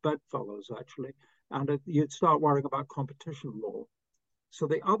odd bedfellows actually, and you'd start worrying about competition law. So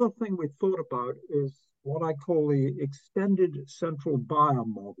the other thing we thought about is what I call the extended central buyer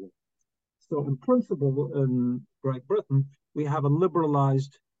model. So in principle, in Great Britain, we have a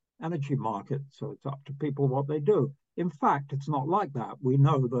liberalized energy market, so it's up to people what they do. In fact, it's not like that. We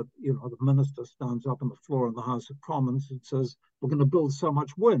know that, the minister stands up on the floor in the House of Commons and says, we're going to build so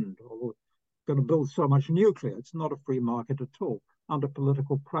much wind, or we're going to build so much nuclear. It's not a free market at all, under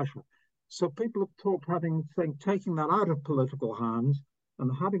political pressure. So people have talked taking that out of political hands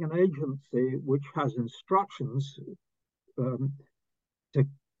and having an agency which has instructions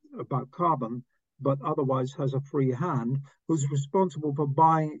about carbon, but otherwise has a free hand, who's responsible for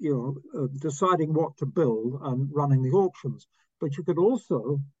buying, deciding what to build and running the auctions. But you could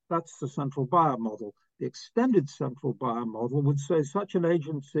also, that's the central buyer model. The extended central buyer model would say such an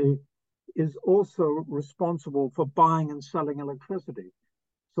agency is also responsible for buying and selling electricity.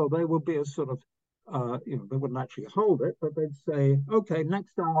 So they would be a sort of, they wouldn't actually hold it, but they'd say, okay,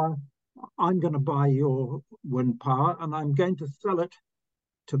 next hour, I'm going to buy your wind power and I'm going to sell it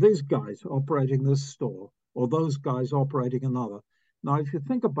to these guys operating this store, or those guys operating another. Now, if you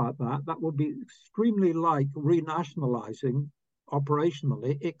think about that, that would be extremely like renationalizing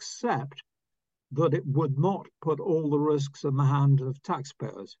operationally, except that it would not put all the risks in the hands of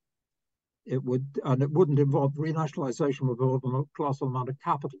taxpayers. It wouldn't involve renationalization, would involve a colossal amount of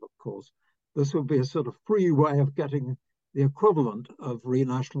capital, of course. This would be a sort of free way of getting the equivalent of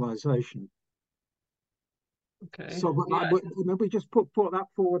renationalization. Okay. So we just put that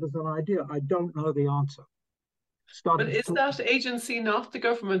forward as an idea. I don't know the answer. But is that agency not the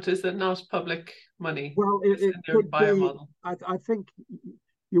government? Is it not public money? Well, it could be. I think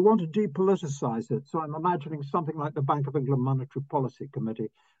you want to depoliticize it. So I'm imagining something like the Bank of England Monetary Policy Committee,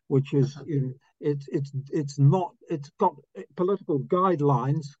 which is it's got political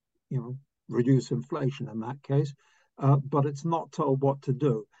guidelines, reduce inflation in that case, but it's not told what to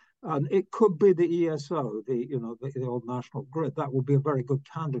do. And it could be the ESO, the old national grid. That would be a very good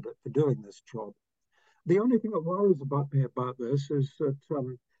candidate for doing this job. The only thing that worries me about this is that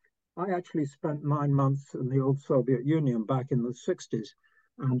I actually spent 9 months in the old Soviet Union back in the 60s.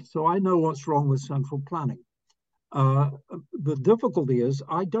 And so I know what's wrong with central planning. The difficulty is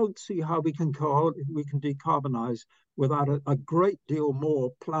I don't see how we can decarbonize without a great deal more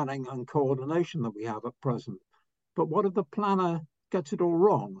planning and coordination than we have at present. But what if the planner gets it all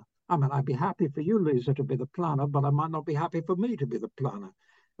wrong? I mean, I'd be happy for you, Lisa, to be the planner, but I might not be happy for me to be the planner.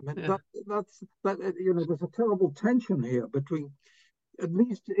 I mean, there's a terrible tension here between, at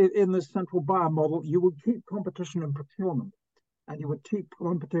least in the central buyer model, you would keep competition in procurement, and you would keep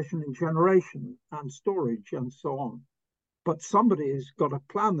competition in generation and storage and so on. But somebody's got to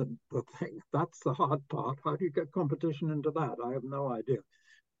plan the thing. That's the hard part. How do you get competition into that? I have no idea.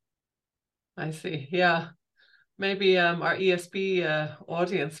 I see. Yeah. Maybe our ESB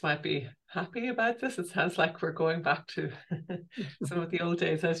audience might be happy about this. It sounds like we're going back to some of the old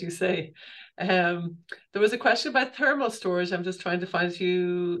days, as you say. There was a question about thermal storage. I'm just trying to find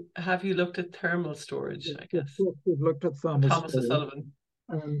have you looked at thermal storage, I guess? Yes, we've looked at thermal Thomas storage. O'Sullivan.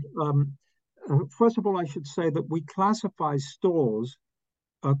 And first of all, I should say that we classify stores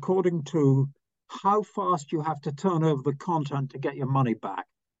according to how fast you have to turn over the content to get your money back.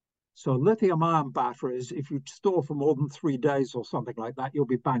 So lithium-ion batteries, if you store for more than 3 days or something like that, you'll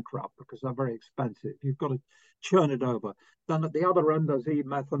be bankrupt because they're very expensive. You've got to churn it over. Then at the other end, there's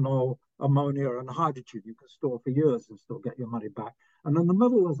e-methanol, ammonia, and hydrogen. You can store for years and still get your money back. And in the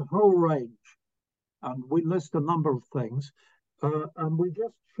middle, there's a whole range. And we list a number of things. And we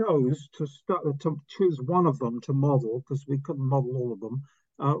just chose to choose one of them to model because we couldn't model all of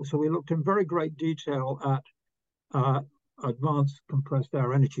them. So we looked in very great detail at advanced compressed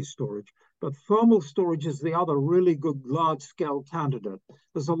air energy storage. But thermal storage is the other really good large-scale candidate.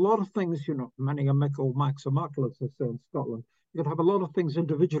 There's a lot of things, many a mickle, max a muckle, as they say in Scotland. You could have a lot of things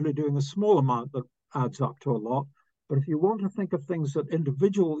individually doing a small amount that adds up to a lot. But if you want to think of things that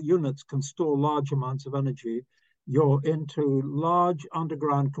individual units can store large amounts of energy, you're into large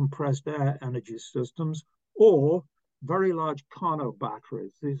underground compressed air energy systems or very large Carnot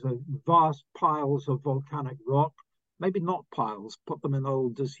batteries. These are vast piles of volcanic rock, maybe not piles, put them in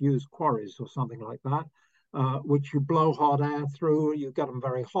old disused quarries or something like that, which you blow hot air through, you get them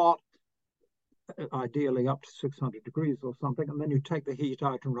very hot, ideally up to 600 degrees or something, and then you take the heat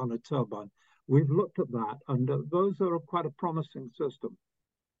out and run a turbine. We've looked at that, and those are quite a promising system.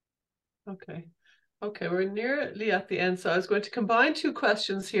 Okay, we're nearly at the end, so I was going to combine two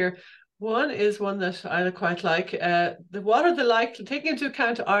questions here. One is one that I quite like. What are the likely, taking into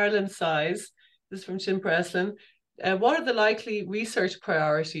account Ireland's size, this is from Jim Breslin, what are the likely research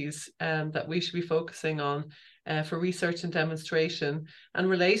priorities that we should be focusing on for research and demonstration? And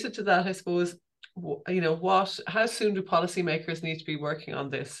related to that, I suppose, how soon do policymakers need to be working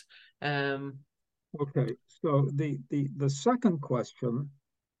on this? Okay, so the second question,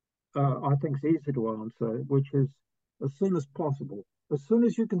 I think is easy to answer, which is as soon as possible. As soon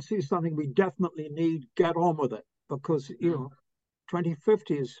as you can see something we definitely need, get on with it, because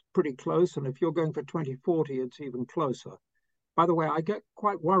 2050 is pretty close, and if you're going for 2040, it's even closer. By the way, I get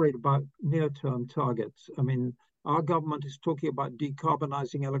quite worried about near-term targets. I mean, our government is talking about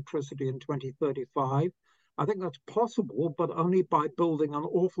decarbonizing electricity in 2035. I think that's possible, but only by building an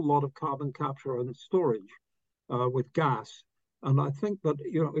awful lot of carbon capture and storage with gas. And I think that,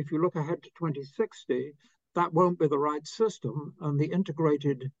 if you look ahead to 2060, that won't be the right system, and the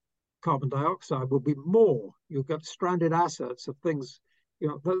integrated carbon dioxide will be more. You'll get stranded assets of things.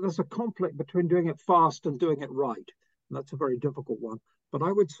 There's a conflict between doing it fast and doing it right. And that's a very difficult one. But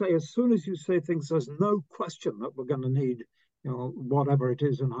I would say as soon as you say things, there's no question that we're going to need, whatever it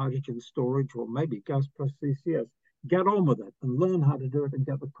is in hydrogen storage or maybe gas plus CCS, get on with it and learn how to do it and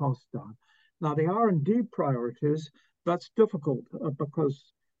get the costs down. Now, the R&D priorities, that's difficult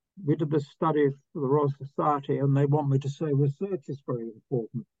because we did this study for the Royal Society and they want me to say research is very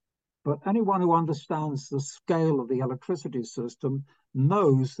important. But anyone who understands the scale of the electricity system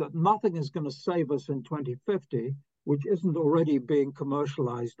knows that nothing is going to save us in 2050, which isn't already being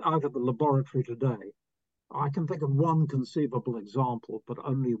commercialized out of the laboratory today. I can think of one conceivable example, but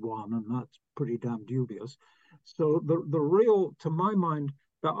only one, and that's pretty damn dubious. So the real, to my mind,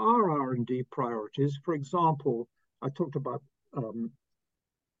 there are R&D priorities. For example, I talked about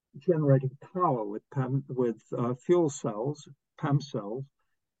generating power with fuel cells, PEM cells.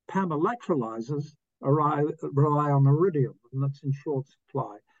 PEM electrolyzers rely on iridium, and that's in short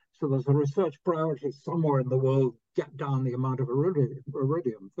supply. So there's a research priority somewhere in the world, get down the amount of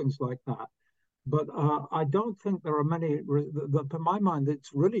iridium, things like that. But I don't think there are many, to my mind,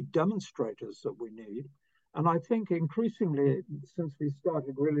 it's really demonstrators that we need. And I think increasingly, since we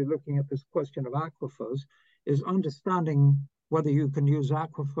started really looking at this question of aquifers, is understanding whether you can use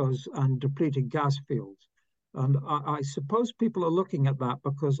aquifers and depleted gas fields. And I suppose people are looking at that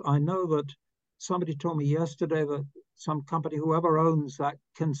because I know that somebody told me yesterday that some company, whoever owns that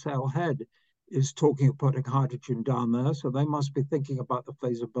Kinsale Head, is talking of putting hydrogen down there. So they must be thinking about the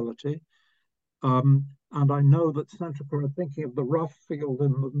feasibility. And I know that Centrica are thinking of the Rough field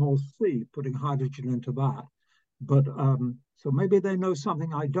in the North Sea, putting hydrogen into that. But so maybe they know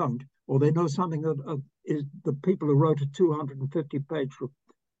something I don't, or they know something that is the people who wrote a 250-page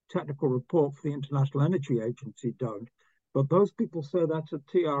technical report for the International Energy Agency don't. But those people say that's a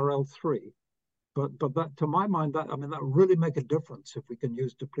TRL3. But that, to my mind, that really make a difference if we can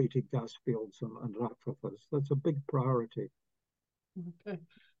use depleted gas fields and aquifers. That's a big priority. Okay.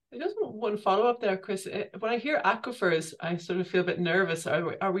 I just want one follow-up there, Chris. When I hear aquifers, I sort of feel a bit nervous.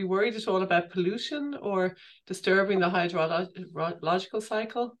 Are we worried at all about pollution or disturbing the hydrological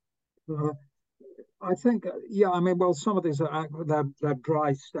cycle? I think, well, some of these are they're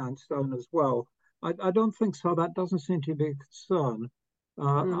dry sandstone as well. I don't think so. That doesn't seem to be a concern.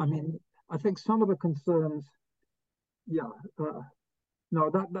 I think some of the concerns, no,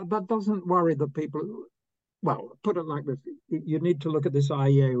 that doesn't worry the people. well, put it like this, you need to look at this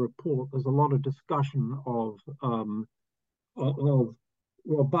IEA report. There's a lot of discussion of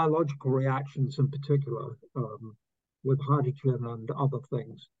biological reactions in particular, with hydrogen and other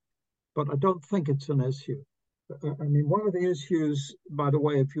things. But I don't think it's an issue. I mean, one of the issues, by the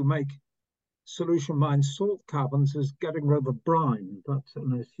way, if you make solution mine salt caverns, is getting rid of brine. That's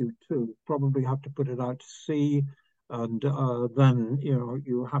an issue too. Probably have to put it out to sea, and then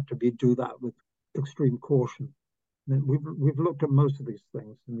you have to do that with extreme caution. I mean, we've looked at most of these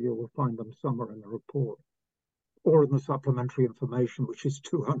things, and you will find them somewhere in the report or in the supplementary information, which is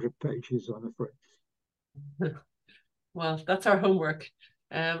 200 pages, I'm afraid. Well, that's our homework.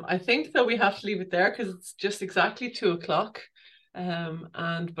 I think that we have to leave it there because it's just exactly 2 o'clock.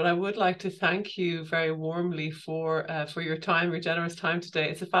 But I would like to thank you very warmly for your time, your generous time today.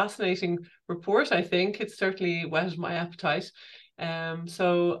 It's a fascinating report. I think it's certainly whetted my appetite. I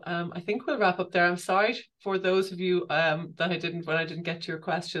think we'll wrap up there. I'm sorry for those of you when I didn't get to your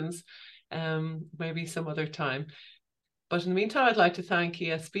questions. Maybe some other time. But in the meantime, I'd like to thank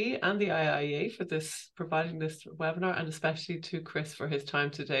ESB and the IIEA for providing this webinar, and especially to Chris for his time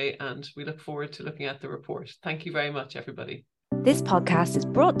today. And we look forward to looking at the report. Thank you very much, everybody. This podcast is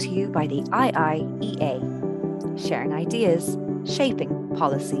brought to you by the IIEA, sharing ideas, shaping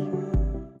policy.